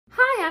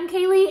I'm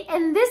Kaylee,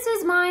 and this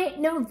is my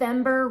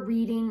November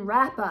reading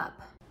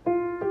wrap-up.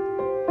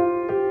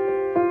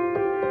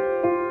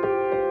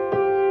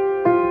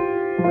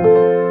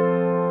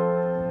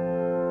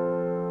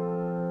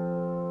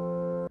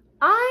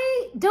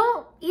 I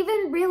don't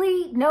even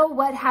really know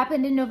what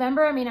happened in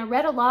November. I mean, I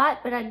read a lot,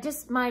 but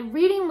my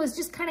reading was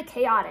just kind of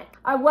chaotic.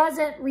 I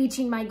wasn't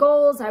reaching my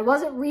goals. I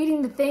wasn't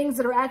reading the things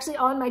that are actually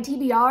on my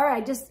TBR.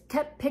 I just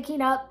kept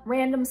picking up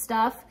random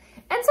stuff.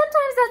 And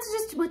sometimes that's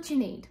just what you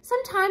need.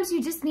 Sometimes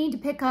you just need to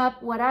pick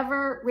up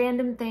whatever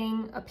random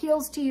thing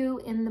appeals to you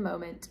in the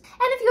moment.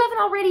 And if you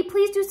haven't already,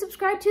 please do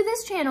subscribe to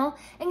this channel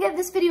and give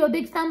this video a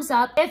big thumbs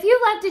up. If you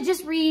like to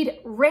just read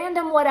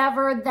random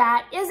whatever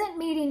that isn't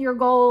meeting your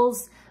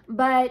goals,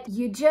 but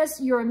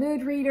you're a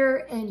mood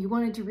reader and you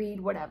wanted to read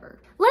whatever.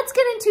 Let's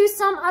get into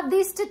some of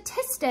the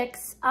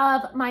statistics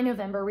of my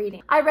November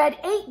reading. I read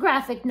 8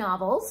 graphic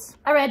novels.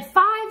 I read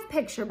 5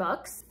 picture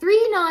books,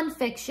 3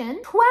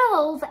 nonfiction,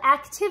 12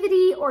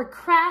 activity or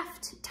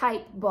craft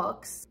type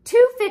books,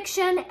 2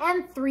 fiction,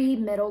 and 3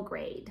 middle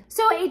grade.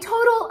 So a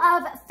total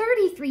of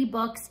 33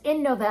 books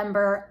in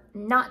November.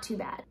 Not too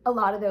bad. A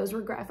lot of those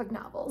were graphic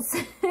novels.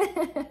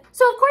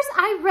 So of course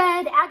I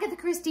read Agatha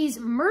Christie's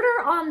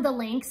Murder on the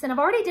Links, and I've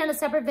already done a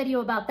separate video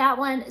about that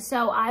one,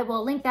 so I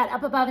will link that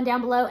up above and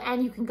down below,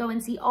 and you can go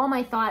and see all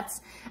my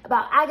thoughts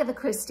about Agatha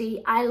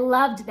Christie. I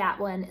loved that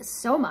one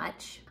so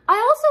much. I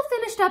also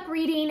finished up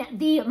reading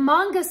the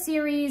manga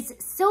series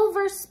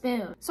Silver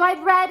Spoon. So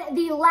I'd read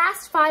the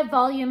last 5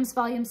 volumes,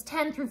 volumes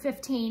 10 through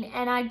 15,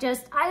 and I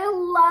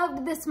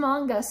loved this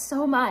manga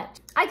so much.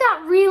 I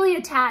got really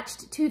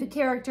attached to the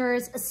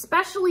characters,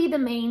 especially the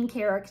main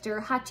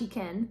character,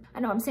 Hachiken.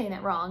 I know I'm saying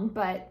that wrong,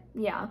 but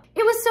yeah.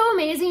 It was so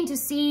amazing to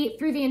see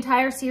through the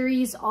entire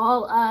series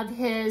all of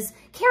his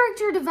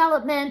character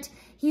development.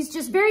 He's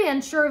just very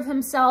unsure of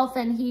himself,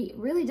 and he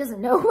really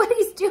doesn't know what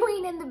he's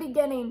doing in the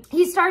beginning.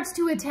 He starts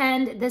to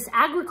attend this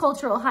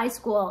agricultural high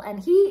school, and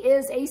he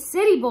is a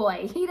city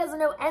boy. He doesn't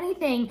know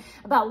anything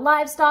about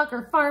livestock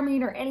or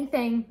farming or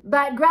anything,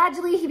 but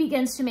gradually he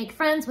begins to make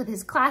friends with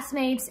his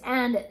classmates,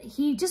 and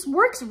he just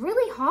works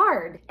really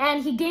hard,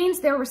 and he gains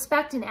their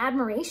respect and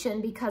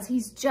admiration because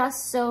he's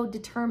just so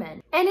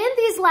determined. And in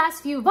these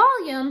last few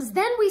volumes,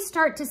 then we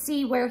start to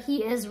see where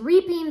he is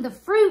reaping the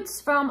fruits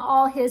from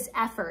all his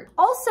effort.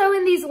 Also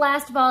in these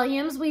last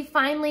volumes, we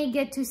finally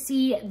get to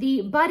see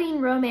the budding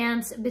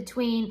romance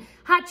between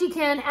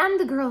Hachiken and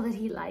the girl that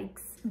he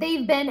likes.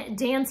 They've been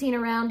dancing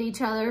around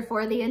each other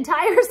for the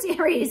entire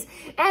series,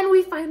 and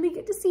we finally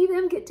get to see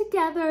them get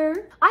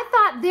together. I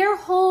thought their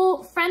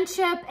whole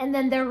friendship and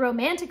then their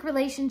romantic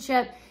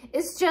relationship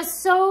is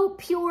just so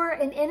pure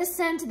and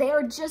innocent. They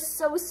are just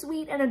so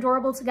sweet and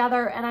adorable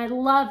together, and I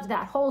loved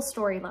that whole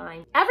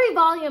storyline. Every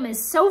volume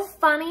is so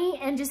funny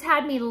and just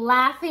had me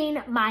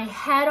laughing my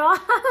head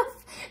off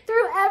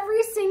through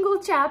every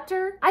single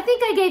chapter. I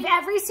think I gave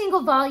every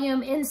single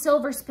volume in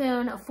Silver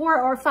Spoon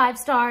 4 or 5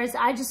 stars.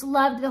 I just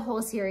loved the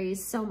whole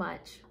series so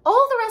much.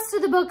 All the rest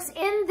of the books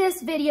in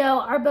this video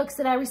are books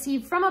that I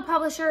received from a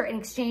publisher in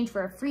exchange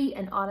for a free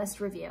and honest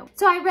review.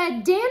 So I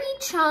read Danny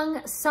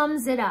Chung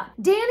Sums It Up.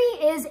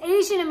 Danny is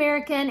Asian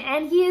American,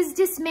 and he is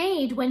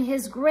dismayed when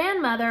his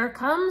grandmother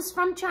comes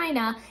from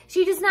China.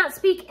 She does not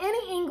speak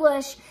any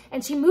English,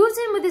 and she moves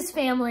in with his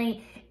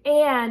family,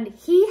 and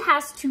he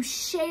has to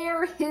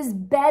share his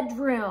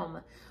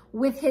bedroom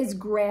with his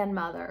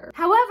grandmother.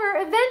 However,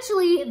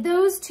 eventually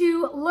those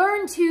two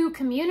learn to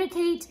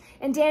communicate,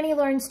 and Danny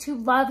learns to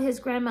love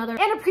his grandmother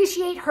and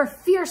appreciate her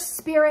fierce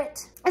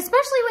spirit,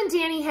 especially when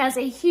Danny has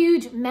a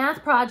huge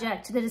math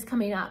project that is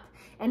coming up,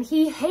 and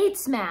he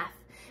hates math.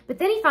 But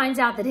then he finds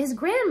out that his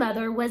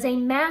grandmother was a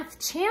math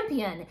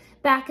champion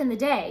back in the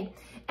day.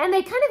 And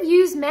they kind of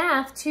use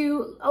math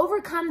to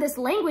overcome this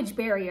language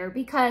barrier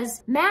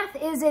because math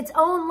is its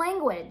own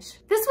language.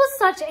 This was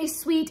such a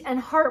sweet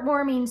and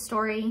heartwarming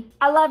story.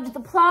 I loved the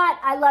plot.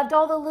 I loved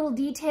all the little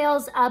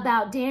details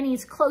about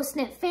Danny's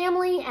close-knit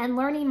family and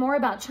learning more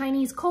about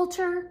Chinese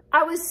culture.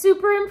 I was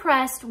super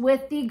impressed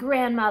with the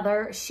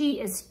grandmother. She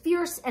is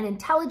fierce and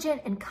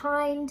intelligent and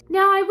kind.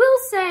 Now, I will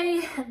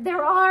say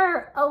there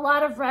are a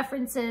lot of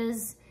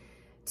references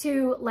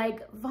to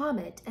like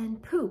vomit and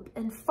poop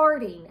and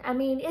farting. I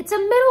mean, it's a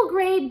middle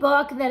grade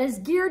book that is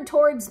geared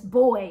towards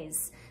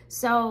boys.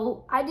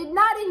 So I did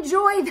not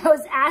enjoy those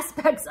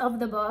aspects of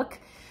the book,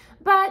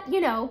 but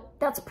you know,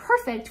 that's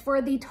perfect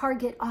for the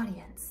target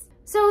audience.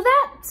 So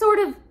that sort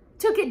of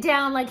took it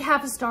down like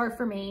half a star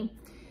for me.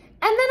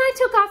 And then I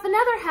took off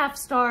another half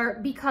star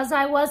because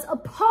I was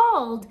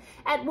appalled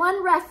at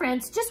one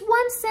reference, just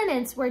one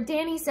sentence where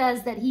Danny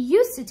says that he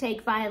used to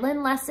take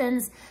violin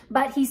lessons,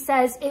 but he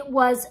says it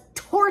was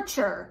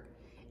torture,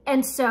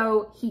 and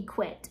so he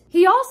quit.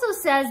 He also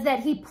says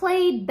that he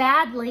played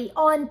badly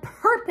on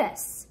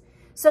purpose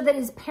so that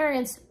his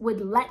parents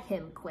would let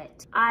him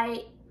quit.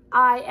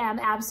 I am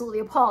absolutely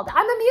appalled.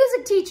 I'm a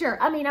music teacher.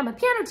 I mean, I'm a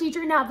piano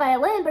teacher, not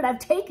violin, but I've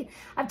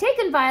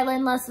taken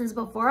violin lessons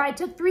before. I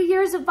took 3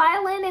 years of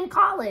violin in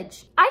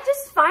college. I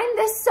just find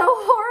this so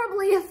horrible.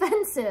 horribly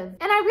offensive.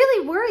 And I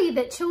really worry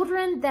that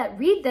children that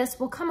read this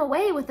will come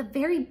away with a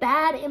very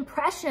bad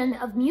impression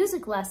of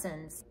music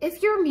lessons.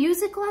 If your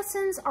music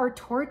lessons are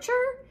torture,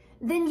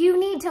 then you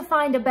need to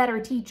find a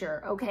better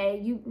teacher,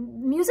 okay?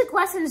 Music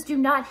lessons do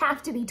not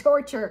have to be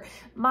torture.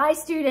 My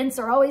students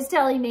are always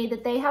telling me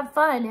that they have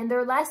fun in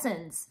their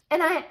lessons.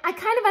 And I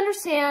kind of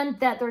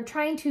understand that they're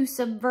trying to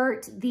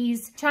subvert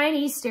these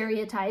Chinese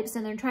stereotypes,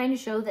 and they're trying to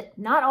show that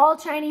not all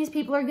Chinese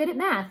people are good at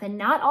math, and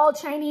not all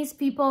Chinese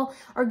people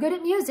are good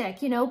at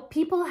music. You know,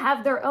 people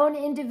have their own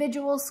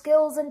individual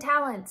skills and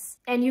talents,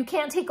 and you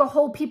can't take a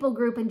whole people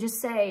group and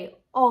just say,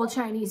 all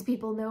Chinese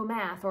people know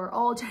math, or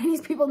all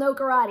Chinese people know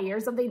karate, or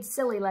something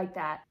silly like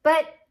that.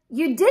 But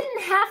you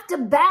didn't have to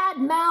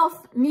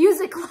badmouth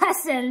music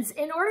lessons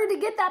in order to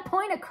get that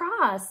point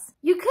across.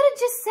 You could have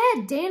just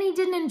said Danny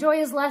didn't enjoy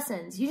his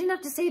lessons. You didn't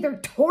have to say they're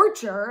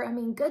torture. I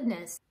mean,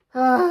 goodness.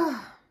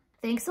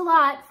 Thanks a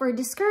lot for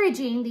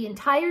discouraging the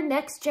entire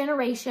next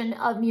generation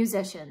of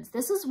musicians.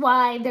 This is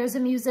why there's a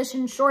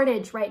musician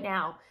shortage right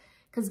now.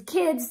 Because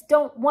kids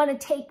don't want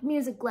to take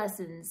music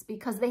lessons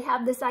because they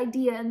have this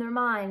idea in their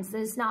minds that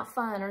it's not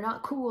fun or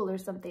not cool or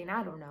something.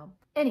 I don't know.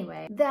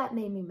 Anyway, that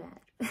made me mad.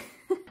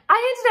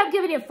 I ended up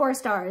giving it 4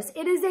 stars.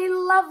 It is a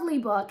lovely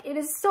book. It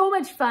is so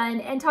much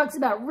fun and talks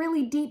about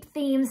really deep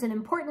themes and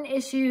important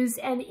issues,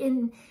 and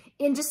in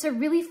just a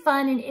really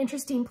fun and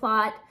interesting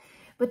plot.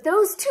 But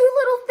those 2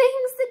 little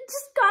things that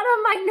just got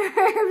on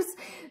my nerves,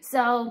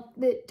 so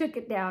it took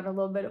it down a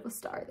little bit of a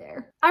star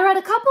there. I read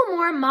a couple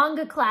more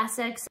manga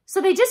classics.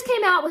 So they just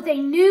came out with a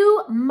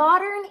new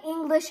modern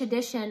English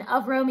edition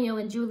of Romeo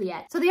and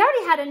Juliet. So they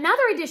already had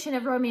another edition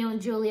of Romeo and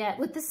Juliet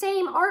with the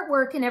same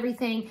artwork and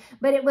everything,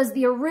 but it was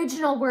the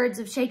original words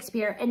of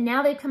Shakespeare. And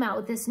now they've come out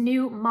with this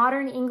new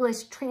modern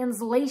English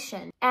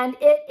translation, and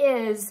it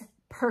is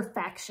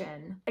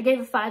perfection. I gave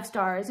it 5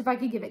 stars. If I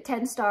could give it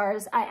 10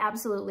 stars, I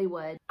absolutely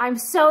would. I'm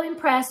so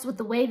impressed with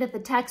the way that the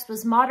text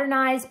was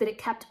modernized, but it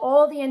kept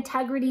all the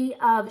integrity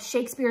of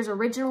Shakespeare's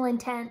original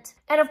intent.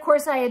 And of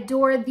course, I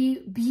adore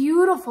the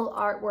beautiful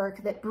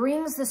artwork that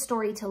brings the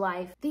story to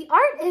life. The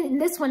art in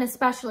this one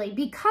especially,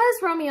 because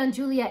Romeo and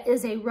Juliet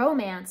is a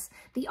romance,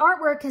 the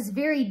artwork is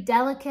very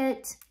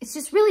delicate. It's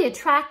just really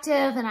attractive,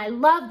 and I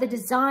love the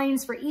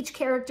designs for each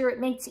character. It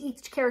makes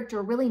each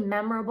character really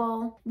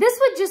memorable. This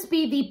would just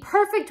be the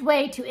perfect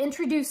way to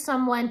introduce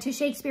someone to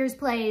Shakespeare's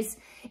plays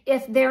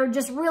if they're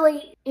just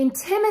really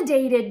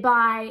intimidated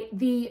by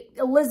the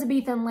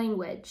Elizabethan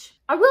language.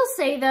 I will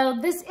say though,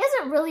 this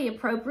isn't really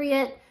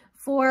appropriate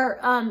for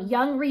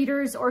young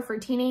readers or for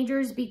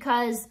teenagers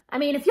because, I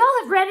mean, if y'all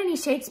have read any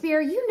Shakespeare,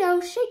 you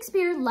know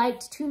Shakespeare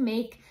liked to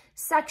make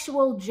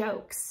sexual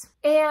jokes.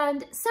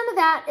 And some of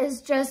that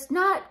is just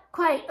not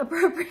quite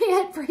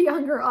appropriate for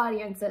younger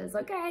audiences,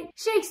 okay?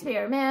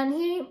 Shakespeare, man,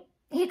 he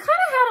kind of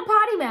had a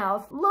potty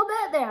mouth, a little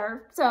bit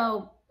there,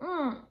 so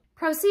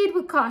proceed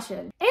with caution.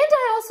 And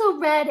I also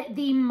read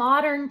the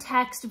modern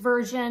text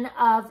version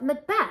of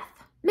Macbeth.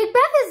 Macbeth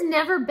has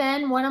never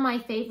been one of my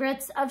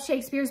favorites of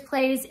Shakespeare's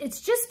plays.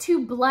 It's just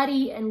too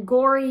bloody and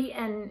gory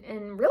and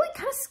really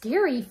kind of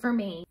scary for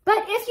me.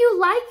 But if you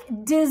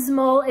like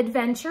dismal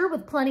adventure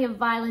with plenty of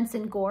violence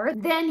and gore,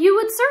 then you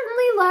would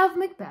certainly love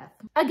Macbeth.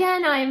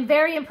 Again, I am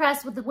very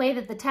impressed with the way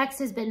that the text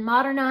has been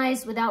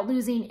modernized without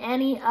losing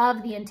any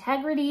of the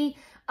integrity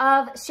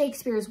of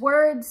Shakespeare's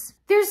words.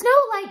 There's no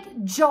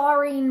like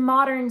jarring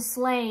modern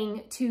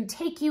slang to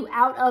take you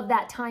out of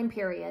that time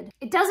period.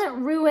 It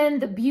doesn't ruin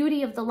the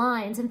beauty of the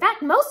lines. In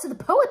fact, most of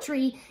the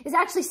poetry is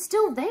actually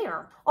still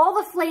there. All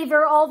the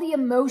flavor, all the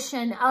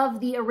emotion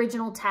of the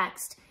original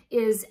text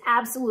is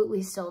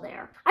absolutely still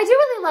there. I do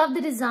really love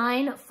the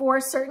design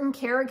for certain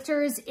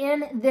characters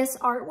in this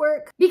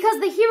artwork because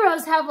the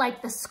heroes have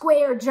like the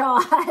square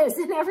jaws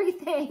and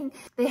everything.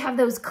 They have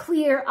those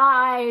clear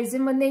eyes,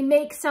 and when they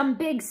make some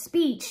big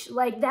speech,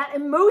 like that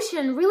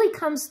emotion really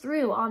comes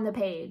through on the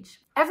page.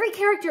 Every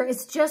character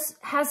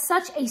has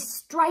such a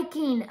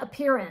striking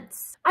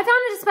appearance. I found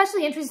it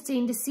especially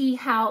interesting to see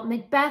how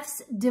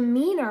Macbeth's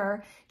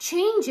demeanor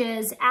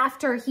changes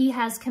after he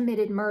has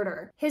committed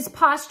murder. His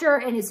posture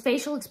and his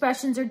facial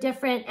expressions are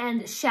different,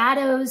 and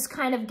shadows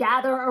kind of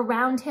gather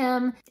around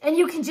him, and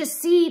you can just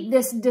see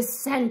this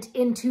descent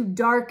into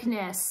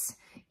darkness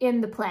in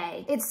the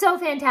play. It's so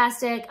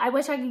fantastic. I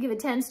wish I could give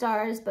it 10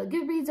 stars, but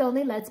Goodreads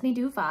only lets me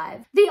do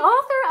 5. The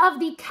author of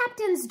The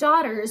Captain's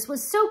Daughters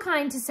was so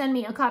kind to send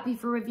me a copy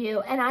for review,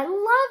 and I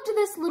loved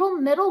this little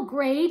middle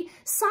grade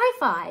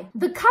sci-fi.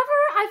 The cover,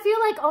 I feel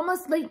like,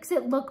 almost makes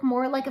it look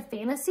more like a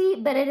fantasy,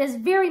 but it is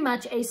very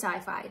much a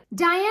sci-fi.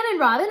 Diane and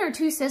Robin are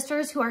 2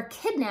 sisters who are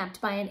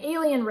kidnapped by an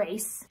alien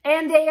race,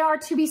 and they are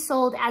to be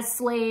sold as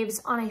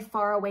slaves on a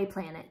faraway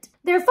planet.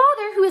 Their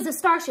father, who is a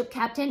starship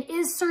captain,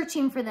 is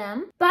searching for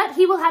them, but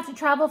he will have to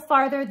travel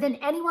farther than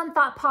anyone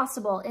thought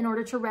possible in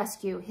order to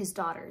rescue his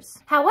daughters.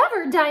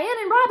 However, Diane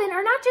and Robin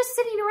are not just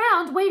sitting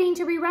around waiting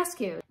to be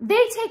rescued.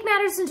 They take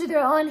matters into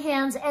their own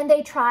hands and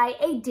they try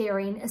a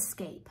daring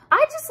escape.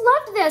 I just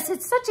loved this.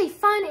 It's such a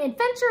fun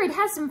adventure. It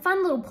has some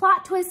fun little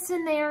plot twists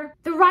in there.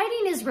 The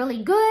writing is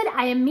really good.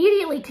 I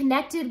immediately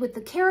connected with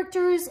the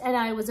characters and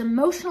I was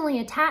emotionally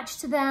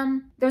attached to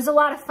them. There's a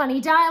lot of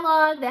funny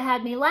dialogue that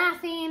had me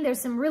laughing.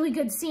 There's some really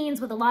good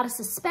scenes with a lot of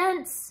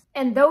suspense.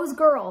 And those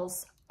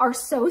girls are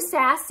so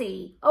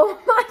sassy. Oh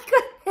my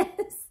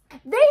goodness.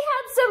 They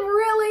had some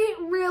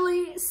really,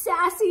 really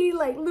sassy,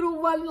 like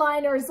little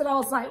one-liners that I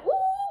was like, ooh,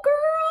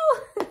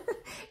 girl.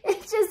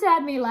 It just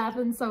had me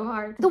laughing so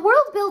hard. The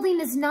world building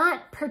is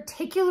not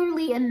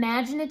particularly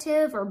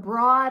imaginative or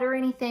broad or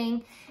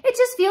anything. It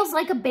just feels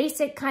like a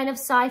basic kind of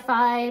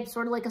sci-fi,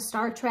 sort of like a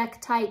Star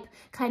Trek type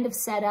kind of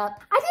setup.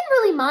 I didn't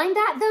really mind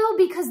that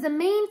though, because the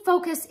main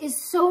focus is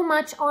so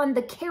much on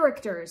the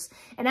characters.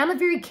 And I'm a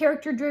very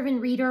character-driven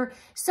reader,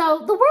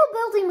 so the world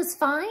building was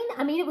fine.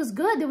 I mean, it was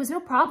good. There was no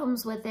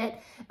problems with it,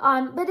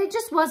 but it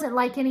just wasn't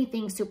like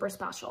anything super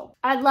special.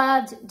 I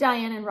loved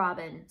Diane and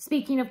Robin.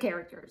 Speaking of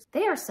characters,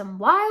 they are some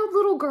wild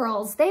little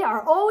girls. They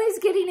are always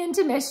getting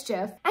into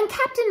mischief. And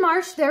Captain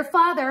Marsh, their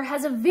father,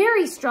 has a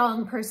very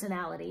strong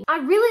personality. I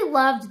really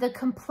loved the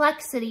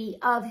complexity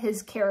of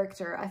his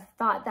character. I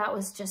thought that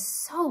was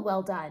just so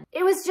well done.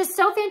 It was just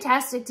so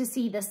fantastic to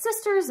see the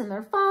sisters and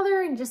their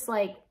father and just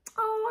like,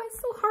 oh, it's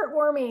so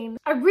heartwarming.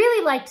 I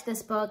really liked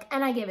this book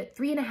and I gave it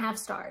 3.5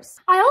 stars.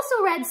 I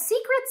also read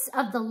Secrets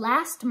of the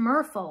Last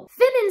Merfolk.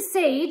 Finn and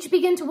Sage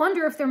begin to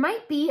wonder if there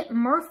might be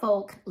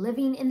merfolk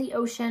living in the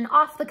ocean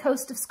off the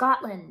coast of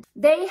Scotland.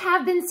 They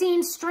have been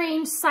seeing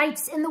strange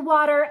sights in the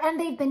water and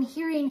they've been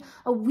hearing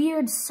a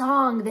weird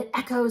song that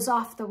echoes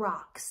off the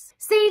rocks.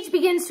 Sage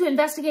begins to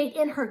investigate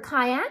in her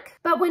kayak,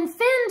 but when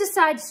Finn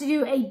decides to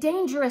do a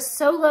dangerous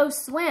solo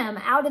swim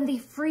out in the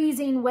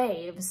freezing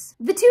waves,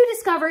 the two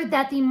discovered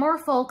that the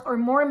merfolk are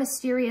more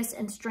mysterious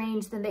and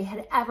strange than they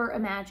had ever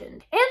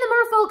imagined. And the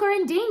merfolk are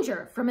in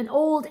danger from an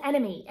old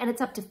enemy, and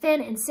it's up to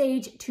Finn and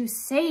Sage to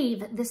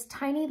save this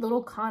tiny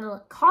little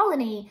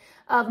colony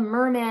of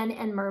mermen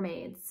and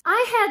mermaids.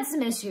 I had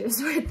some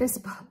issues with this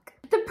book.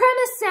 The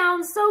premise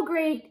sounds so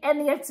great, and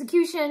the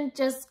execution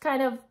just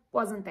kind of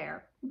wasn't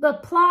there. The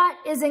plot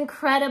is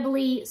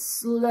incredibly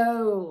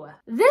slow.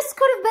 This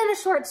could have been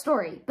a short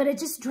story, but it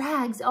just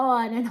drags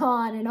on and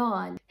on and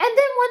on. And then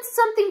once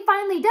something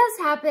finally does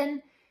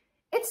happen,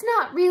 it's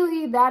not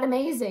really that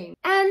amazing.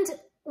 And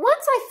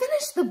once I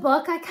finished the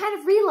book, I kind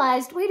of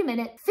realized, wait a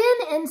minute, Finn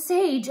and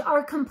Sage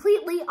are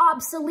completely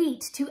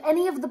obsolete to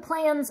any of the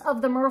plans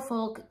of the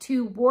merfolk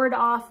to ward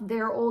off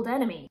their old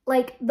enemy.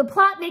 Like, the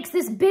plot makes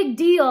this big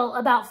deal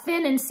about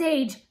Finn and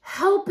Sage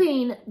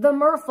helping the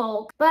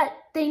merfolk, but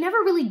they never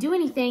really do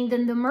anything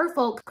then the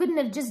merfolk couldn't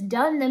have just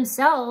done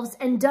themselves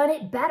and done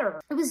it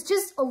better. It was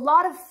just a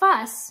lot of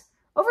fuss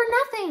over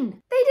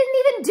nothing. They didn't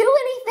even do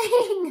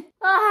anything.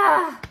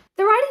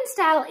 The writing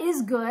style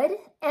is good,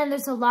 and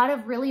there's a lot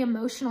of really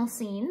emotional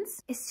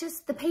scenes. It's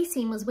just the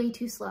pacing was way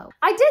too slow.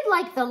 I did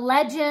like the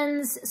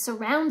legends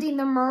surrounding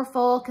the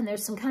merfolk, and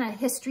there's some kind of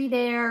history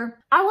there.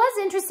 I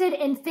was interested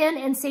in Finn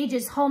and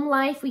Sage's home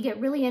life. We get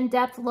really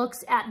in-depth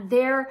looks at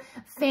their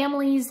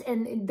families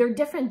and their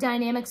different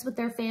dynamics with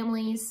their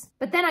families.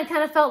 But then I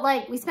kind of felt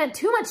like we spent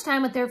too much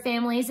time with their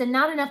families and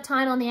not enough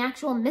time on the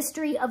actual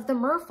mystery of the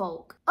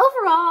merfolk.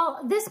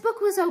 Overall, this book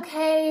was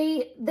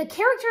okay. The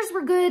characters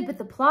were good, but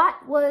the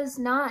plot was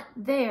not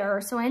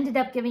there, so I ended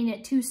up giving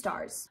it 2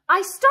 stars.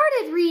 I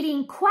started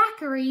reading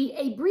Quackery,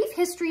 A Brief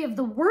History of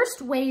the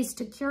Worst Ways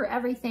to Cure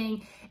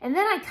Everything, and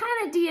then I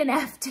kind of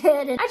DNF'd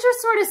it, and I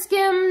just sort of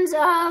skimmed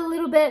a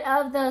little bit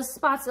of the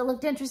spots that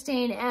looked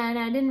interesting, and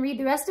I didn't read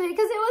the rest of it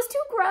because it was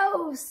too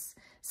gross.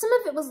 Some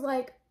of it was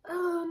like,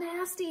 oh,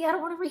 nasty, I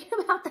don't want to read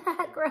about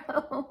that,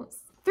 gross.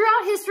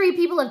 Throughout history,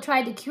 people have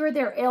tried to cure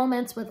their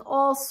ailments with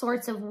all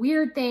sorts of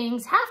weird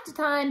things. Half the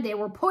time, they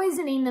were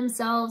poisoning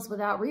themselves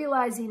without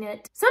realizing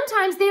it.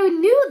 Sometimes they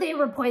knew they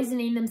were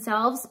poisoning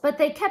themselves, but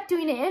they kept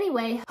doing it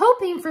anyway,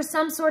 hoping for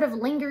some sort of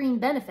lingering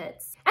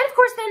benefits. And of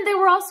course, then there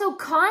were also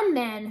con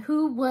men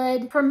who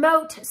would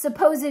promote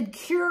supposed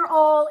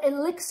cure-all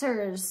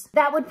elixirs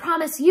that would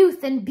promise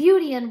youth and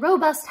beauty and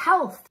robust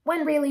health,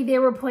 when really they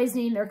were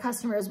poisoning their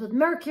customers with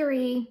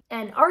mercury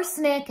and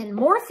arsenic and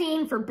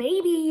morphine for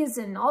babies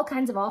and all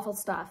kinds of awful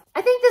stuff.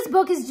 I think this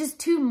book is just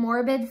too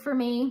morbid for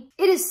me.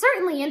 It is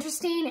certainly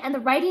interesting and the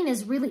writing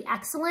is really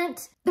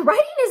excellent. The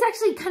writing is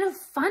actually kind of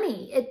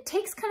funny. It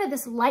takes kind of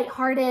this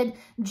lighthearted,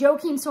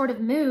 joking sort of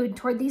mood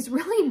toward these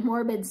really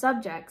morbid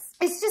subjects.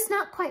 It's just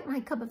not quite my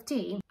cup of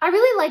tea. I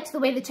really liked the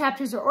way the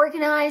chapters are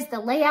organized. The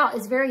layout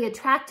is very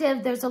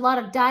attractive. There's a lot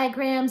of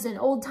diagrams and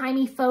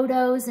old-timey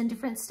photos and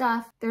different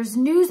stuff. There's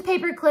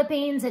newspaper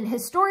clippings and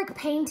historic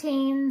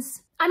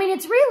paintings. I mean,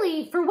 it's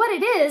really, for what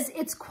it is,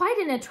 it's quite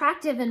an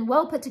attractive and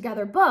well put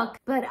together book,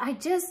 but I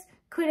just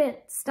couldn't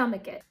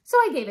stomach it. So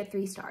I gave it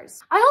 3 stars.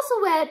 I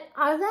also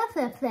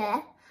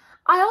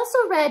I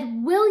also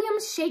read William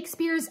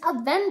Shakespeare's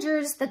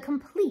Avengers, the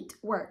complete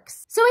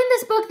works. So in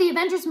this book, the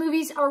Avengers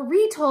movies are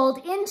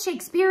retold in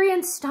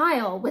Shakespearean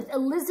style with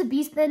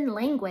Elizabethan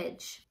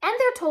language. And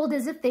they're told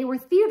as if they were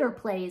theater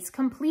plays,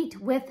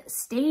 complete with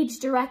stage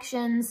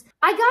directions.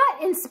 I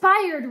got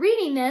inspired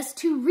reading this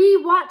to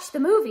re-watch the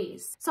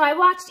movies. So I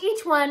watched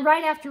each one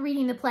right after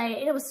reading the play,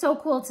 and it was so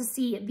cool to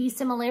see the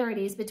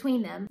similarities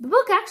between them. The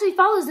book actually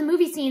follows the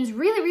movie scenes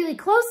really, really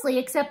closely,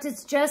 except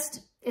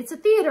it's a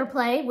theater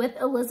play with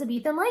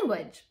Elizabethan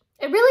language.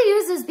 It really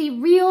uses the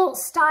real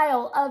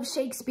style of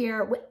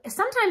Shakespeare,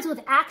 sometimes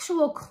with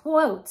actual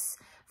quotes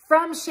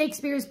from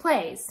Shakespeare's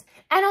plays.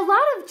 And a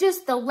lot of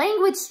just the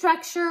language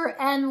structure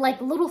and like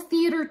little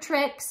theater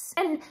tricks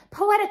and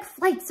poetic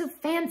flights of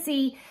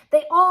fancy,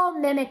 they all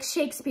mimic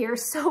Shakespeare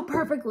so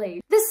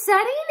perfectly. The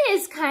setting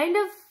is kind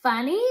of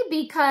funny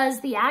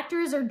because the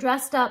actors are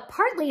dressed up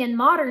partly in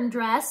modern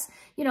dress,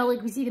 you know,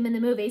 like we see them in the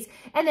movies,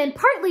 and then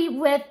partly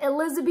with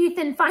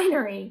Elizabethan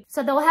finery.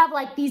 So they'll have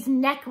like these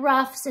neck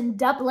ruffs and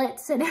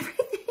doublets and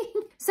everything.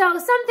 So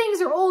some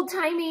things are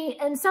old-timey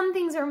and some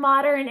things are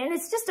modern, and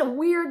it's just a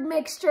weird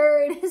mixture.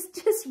 It is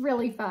just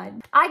really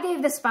fun. I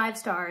gave this 5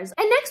 stars.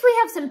 And next we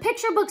have some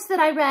picture books that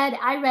I read.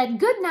 I read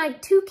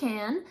Goodnight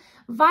Toucan,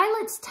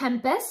 Violet's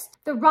Tempest,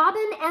 The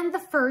Robin and the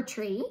Fir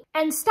Tree,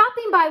 and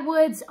Stopping by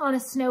Woods on a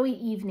Snowy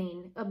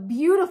Evening, a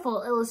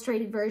beautiful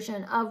illustrated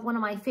version of one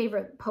of my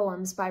favorite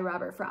poems by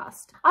Robert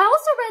Frost. I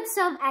also read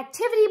some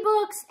activity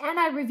books, and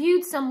I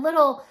reviewed some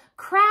little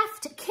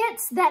craft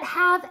kits that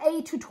have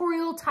a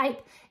tutorial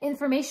type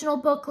informational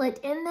booklet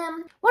in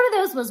them. One of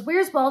those was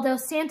Where's Waldo?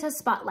 Santa's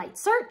Spotlight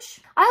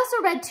Search. I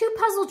also read 2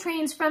 puzzle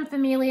trains from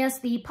Familias,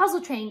 the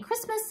Puzzle Train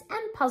Christmas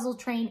and Puzzle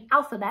Train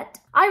Alphabet.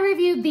 I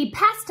reviewed the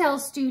Pastel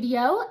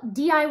Studio,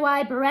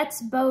 DIY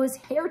Barrettes, Bows,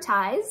 Hair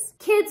Ties,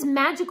 Kids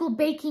Magical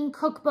Baking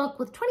Cookbook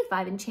with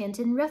 25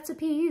 enchanted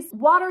recipes,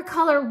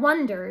 Watercolor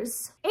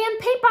Wonders, and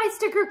Paint by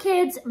Sticker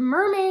Kids,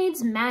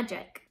 Mermaids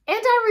Magic.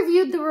 And I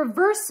reviewed the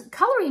Reverse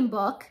Coloring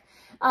Book,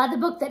 the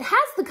book that has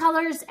the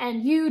colors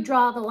and you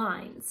draw the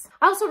lines.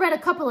 I also read a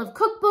couple of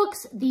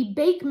cookbooks, the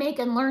Bake, Make,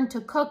 and Learn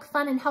to Cook,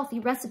 Fun and Healthy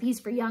Recipes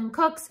for Young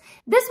Cooks.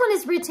 This one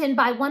is written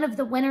by one of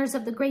the winners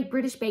of the Great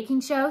British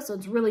Baking Show, so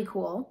it's really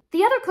cool.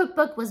 The other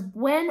cookbook was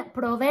Buen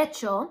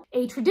Provecho,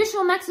 a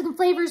traditional Mexican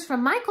flavors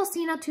from my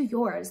cocina to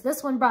yours.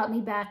 This one brought me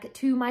back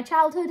to my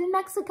childhood in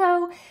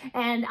Mexico,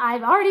 and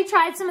I've already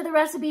tried some of the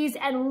recipes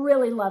and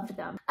really loved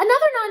them.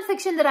 Another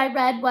nonfiction that I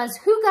read was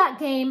Who Got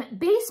Game?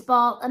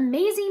 Baseball,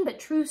 Amazing But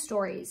True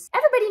Stories.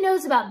 Everybody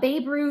knows about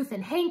Babe Ruth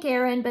and Hank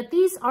Aaron, but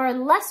these are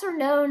lesser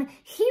known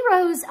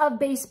heroes of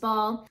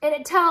baseball, and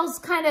it tells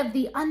kind of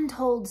the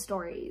untold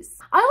stories.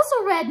 I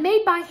also read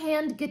Made by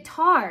Hand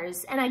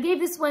Guitars, and I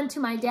gave this one to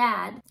my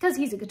dad because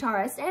he's a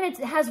guitarist, and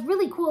it has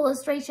really cool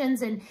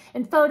illustrations and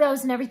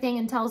photos and everything,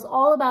 and tells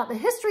all about the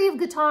history of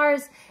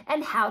guitars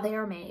and how they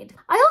are made.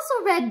 I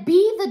also read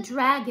Be the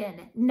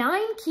Dragon,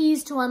 9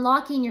 Keys to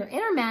Unlocking Your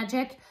Inner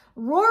Magic,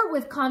 Roar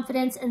with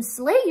Confidence, and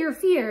Slay Your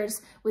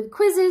Fears with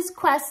quizzes,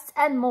 quests,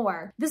 and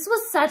more. This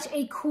was such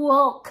a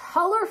cool,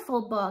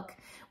 colorful book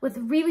with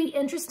really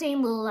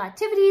interesting little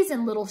activities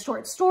and little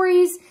short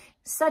stories.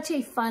 Such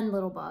a fun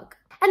little book.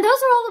 And those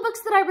are all the books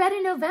that I read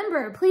in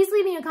November. Please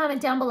leave me a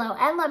comment down below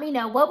and let me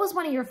know what was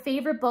one of your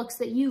favorite books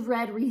that you've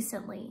read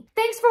recently.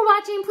 Thanks for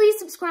watching. Please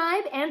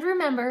subscribe, and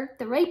remember,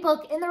 the right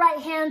book in the right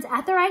hands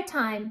at the right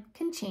time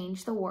can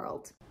change the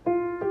world.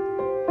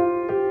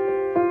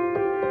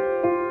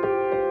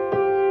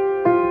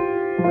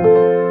 Thank you.